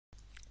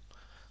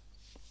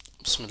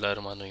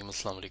बिस्मिल्लाहिर्रहमानिर्रहीम,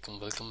 अस्सलाम वालेकुम।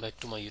 Welcome back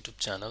to my YouTube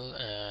channel.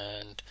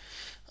 And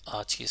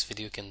आज की इस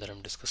वीडियो के अंदर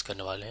हम डिस्कस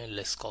करने वाले हैं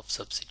लिस्कॉव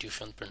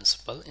सब्स्टिट्यूशन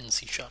प्रिंसिपल इन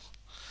सी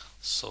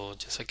शार्प। सो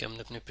जैसा कि हमने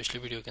अपनी पिछली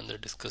वीडियो के अंदर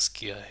डिस्कस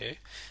किया है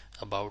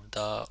about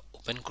the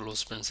open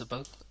close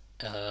principal,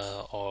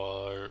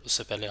 और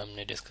उससे पहले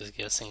हमने डिस्कस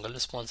किया single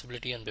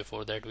responsibility, and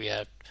before that we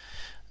had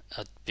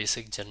a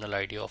basic general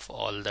idea of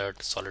all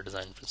that solid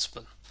design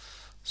principal.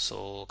 सो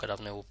अगर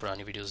आपने वो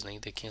पुरानी वीडियोस नहीं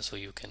देखी हैं, so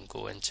you can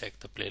go and check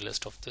the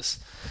playlist of this.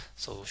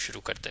 सो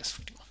शुरू करते हैं इस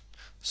video.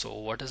 So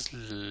what is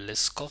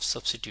लिस्कॉव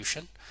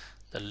substitution?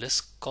 The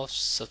लिस्कॉव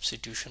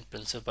substitution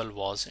principal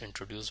was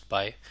introduced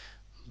by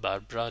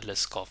Barbara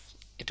Liskov.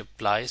 It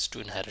applies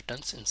to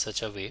inheritance in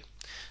such a way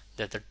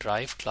that the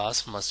derived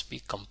class must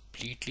be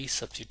completely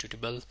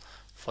substitutable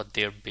for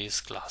their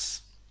base class.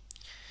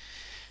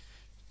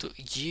 तो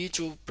ये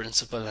जो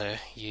principal है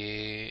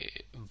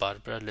ये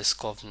Barbara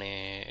लिस्कॉव ने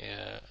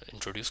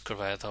introduce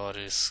करवाया था, और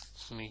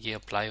इसमें ये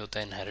अप्लाई होता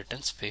है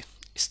इनहेरिटेंस पे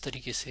इस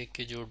तरीके से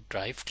कि जो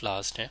ड्राइव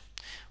क्लास हैं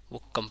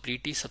वो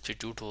कम्प्लीटली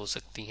सब्स्टिट्यूट हो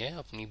सकती हैं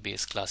अपनी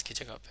बेस क्लास की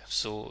जगह पे।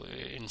 सो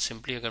इन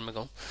सिंपली अगर मैं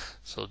कहूँ,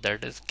 सो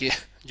दैट इज़ कि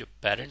जो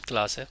पेरेंट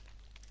क्लास है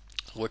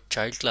वो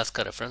चाइल्ड क्लास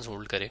का रेफरेंस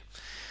होल्ड करे,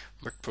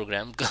 बट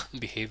प्रोग्राम का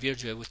बिहेवियर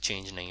जो है वो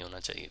चेंज नहीं होना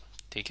चाहिए।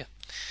 ठीक है।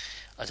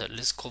 अच्छा,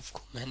 लिस्कॉव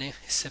को मैंने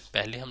इससे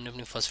पहले हमने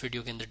अपनी फर्स्ट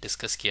वीडियो के अंदर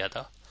डिस्कस किया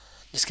था,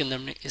 जिसके अंदर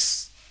हमने इस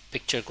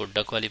पिक्चर को,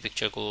 डक वाली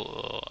पिक्चर को,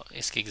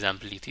 इसकी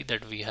एग्जांपल ली थी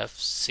that we have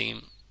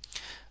same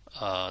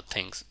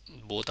things,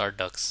 both are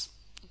ducks,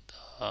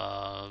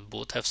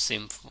 both have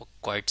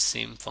quite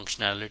same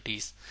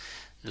functionalities,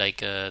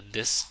 like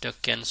this duck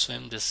can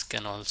swim, this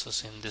can also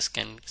swim, this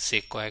can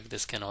say quack,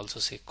 this can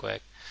also say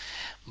quack,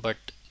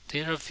 but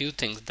there are a few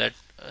things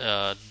that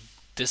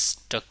this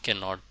duck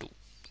cannot do.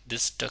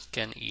 This duck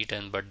can eat,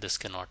 and but this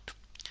cannot,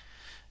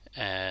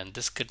 and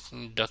this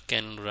duck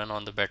can run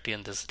on the battery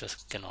and this duck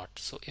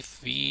cannot. So if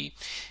we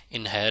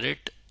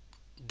inherit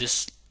this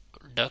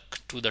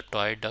duck to the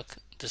toy duck,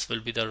 this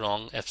will be the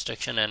wrong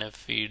abstraction, and if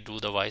we do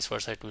the vice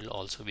versa, it will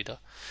also be the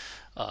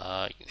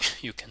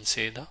you can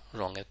say the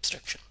wrong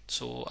abstraction.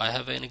 So I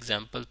have an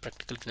example,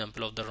 practical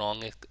example of the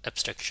wrong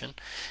abstraction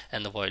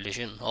and the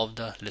violation of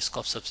the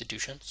Liskov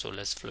substitution. So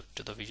let's flip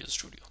to the Visual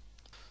Studio.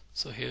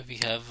 So here we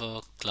have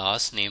a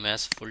class name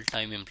as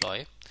full-time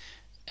employee,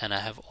 and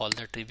I have all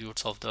the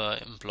attributes of the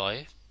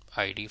employee: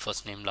 ID,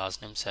 first name,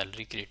 last name,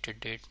 salary,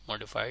 created date,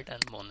 modified,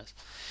 and bonus.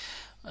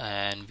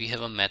 And we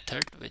have a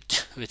method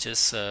which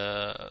is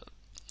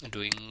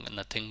doing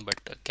nothing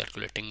but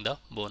calculating the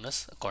bonus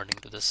according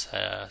to the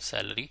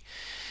salary.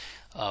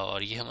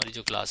 और ये हमारी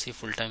जो class है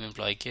full time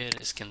employ की है,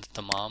 इसके अंदर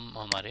तमाम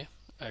हमारे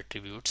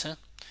एट्रीब्यूट्स हैं,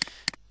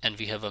 and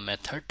we have a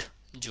method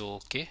जो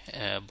कि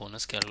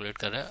बोनस कैलकुलेट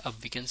कर रहा है। अब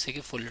वी कैन से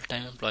कि फुल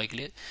टाइम एम्प्लॉय के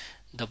लिए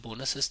the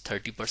bonus is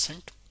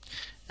 30%,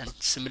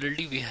 and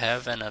similarly we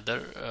have another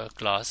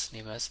class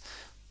name as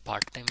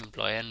part-time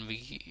employee, and we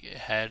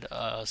had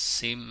a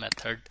same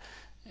method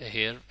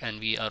here,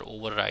 and we are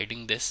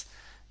overriding this.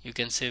 You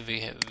can say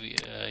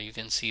you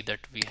can see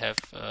that we have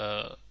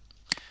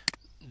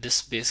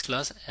this base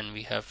class and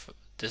we have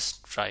this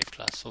drive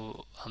class. So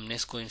हमने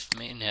इसको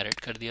इसमें inherit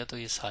कर दिया, तो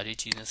ये सारी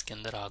चीज़ें इसके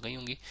अंदर आ गई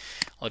होंगी,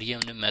 और ये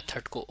हमने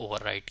मेथड को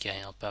ओवरराइड किया है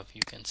यहाँ पे, आप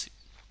यू कैन सी।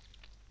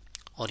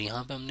 और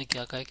यहाँ पे हमने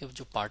क्या कहा है कि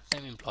जो पार्ट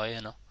टाइम एम्प्लॉय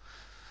है ना,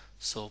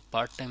 सो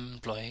पार्ट टाइम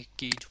एम्प्लॉय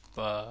की जो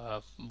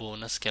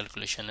बोनस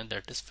कैलकुलेशन है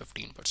दैट इज़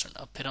 15%।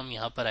 अब फिर हम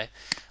यहाँ पर आए,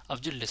 अब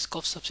जो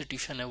लिस्कॉव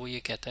सब्स्टिट्यूशन है वो ये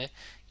कहता है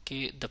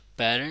कि द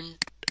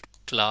पेरेंट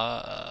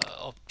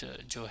क्लास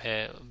जो है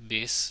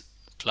बेस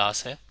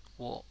क्लास है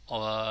वो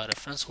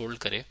रेफरेंस होल्ड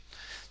करे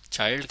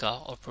चाइल्ड का,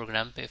 और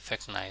प्रोग्राम पे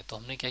इफेक्ट ना आए। तो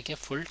हमने क्या किया,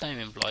 full time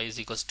employ is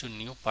equals to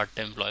new part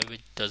time employ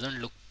which doesn't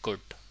look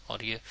good,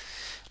 और ये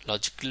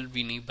लॉजिकल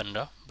भी नहीं बन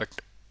रहा,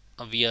 but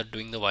we are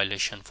doing the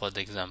violation for the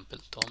example.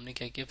 तो हमने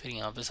क्या किया, फिर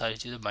यहाँ पे सारी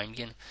चीज़ें बाइंड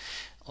की,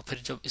 और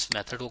फिर जब इस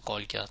मेथड को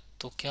कॉल किया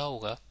तो क्या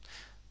होगा,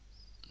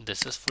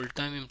 this is full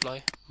time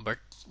employ, but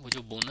वो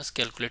जो बोनस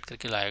कैलकुलेट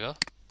करके लाएगा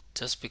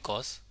जस्ट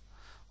बिकॉज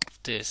ऑफ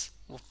दिस,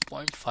 वो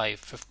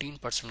 0.5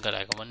 15% का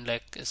लाएगा। 1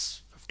 lakh is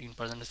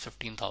 15% is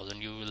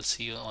 15,000। You will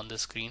see on the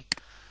screen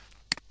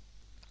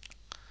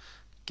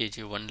कि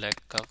जो 1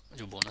 लाख का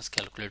जो बोनस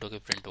कैलकुलेट होकर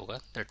प्रिंट होगा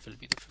that will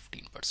be the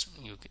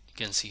 15%, you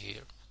can see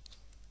here.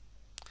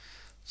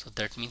 So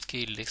that means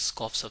कि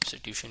लिस्कॉव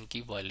सब्स्टिट्यूशन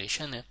की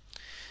वायलेशन है,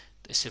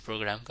 तो इससे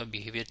प्रोग्राम का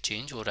बिहेवियर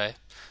चेंज हो रहा है।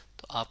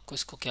 तो आपको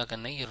इसको क्या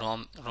करना है, ये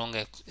रॉन्ग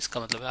है, इसका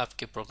मतलब है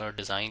आपके प्रोग्राम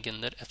डिज़ाइन के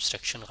अंदर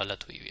एब्स्ट्रैक्शन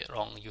गलत हुई हुई है,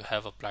 wrong, you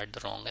have applied the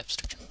wrong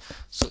abstraction.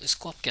 सो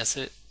इसको आप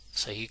कैसे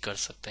सही कर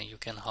सकते हैं, यू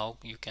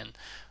कैन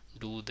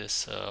डू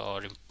दिस,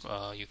 और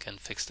यू कैन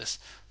फिक्स दिस।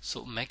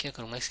 सो मैं क्या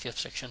करूँगा, इसकी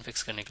एब्स्ट्रैक्शन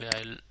फिक्स करने के लिए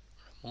I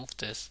remove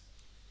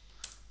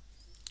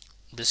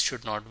this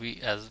should not be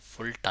as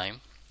full time,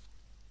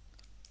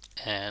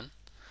 and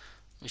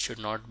we should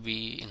not be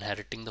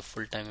inheriting the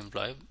full-time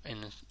employee,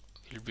 and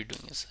we'll be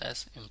doing this as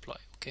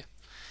employee. Okay,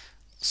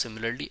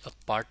 similarly a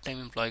part-time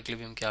employee के लिए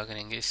भी हम क्या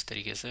करेंगे इस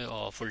तरीके से,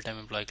 और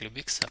full-time employee के लिए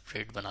भी एक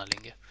separate बना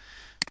लेंगे,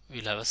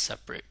 we'll have a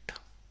separate.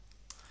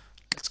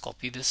 Let's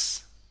copy this,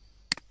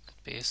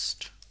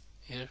 paste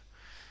here,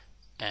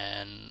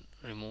 and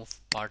remove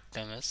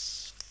part-time as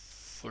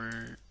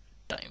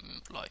full-time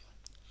employee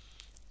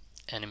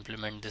and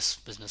implement this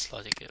business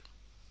logic here.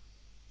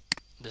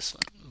 This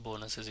one,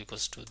 bonus is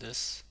equals to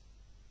this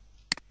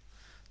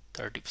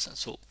 30%.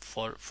 So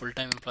for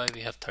full-time employee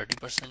we have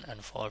 30%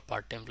 and for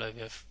part-time employee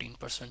we have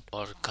 15%.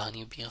 और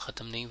कहानी भी यहाँ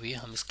ख़त्म नहीं हुई,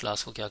 हम इस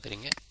class को क्या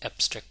करेंगे,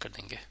 एब्स्ट्रैक्ट कर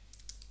देंगे,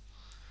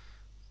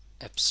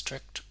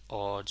 एब्स्ट्रैक्ट,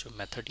 और जो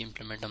मेथड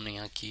इम्प्लीमेंट हमने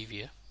यहाँ की हुई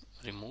है,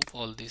 remove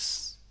all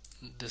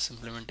this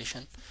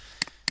implementation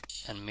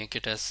and make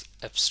it as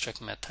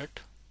abstract method,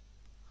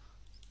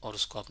 और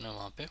उसको आपने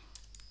वहाँ पे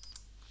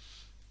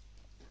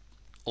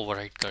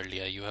ओवरराइड कर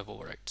लिया, you have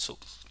override. So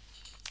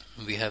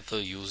we have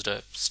used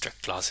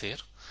abstract class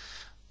here.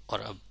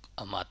 और अब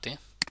हम आते हैं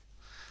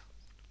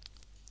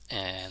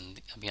एंड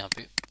अब यहाँ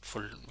पे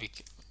full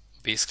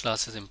bass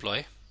class is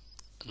employ.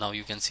 Now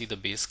you can see the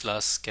base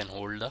class can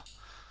hold the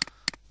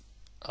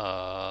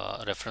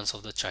reference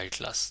of the child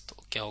class. तो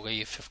क्या होगा,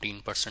 ये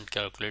 15%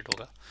 कैलकुलेट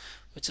होगा,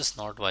 which is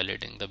not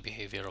violating the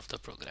behaviour of the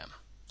programme.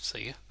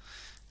 सही है.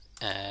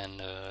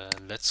 And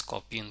let's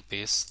copy and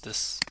paste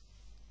this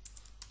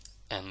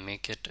and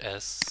make it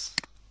as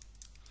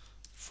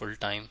full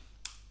time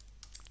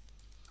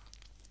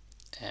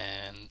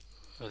and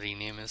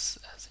rename is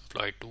as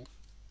employee 2.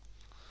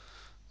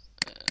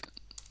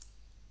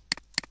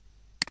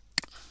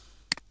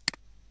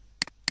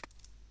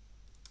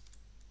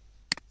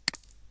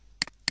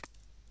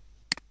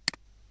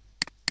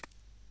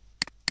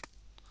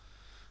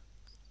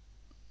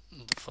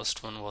 The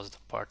first one was the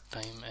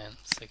part-time and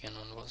second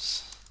one was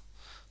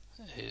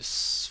his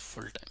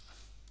full-time.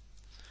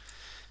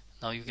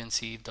 Now you can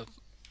see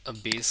a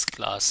base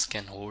class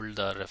can hold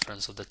the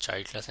reference of the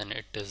child class and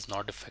it is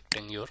not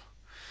affecting your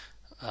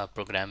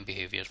programme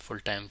behaviour. Full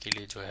time के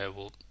लिए जो है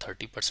वो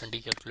 30% ही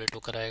calculate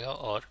होकर आएगा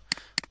और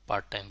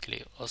part time के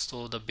लिए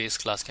also the base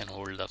class can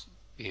hold the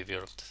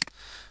behaviour of this.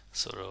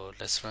 So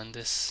let's run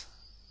this.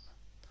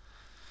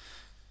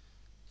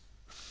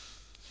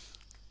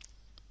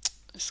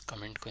 इस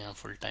कमेंट को यहाँ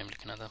फुल टाइम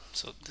लिखना था,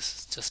 so this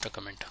is just a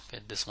comment,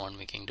 this not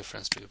making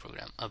difference to your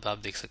programme. अब आप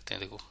देख सकते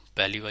हैं, देखो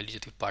पहली वाली जो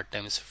थी part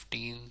time is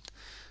 15,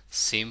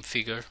 same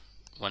figure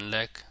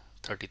 1,30,000.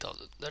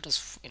 that is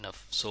enough.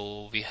 So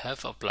we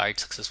have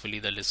applied successfully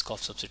the Liskov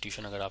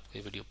substitution. अगर आपको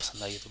ये वीडियो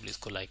पसंद आई है तो प्लीज़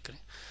को लाइक करें,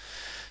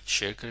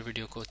 शेयर करें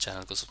वीडियो को,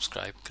 चैनल को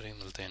सब्सक्राइब करें.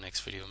 मिलते हैं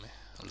नेक्स्ट वीडियो में.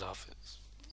 अल्लाह हाफिज़.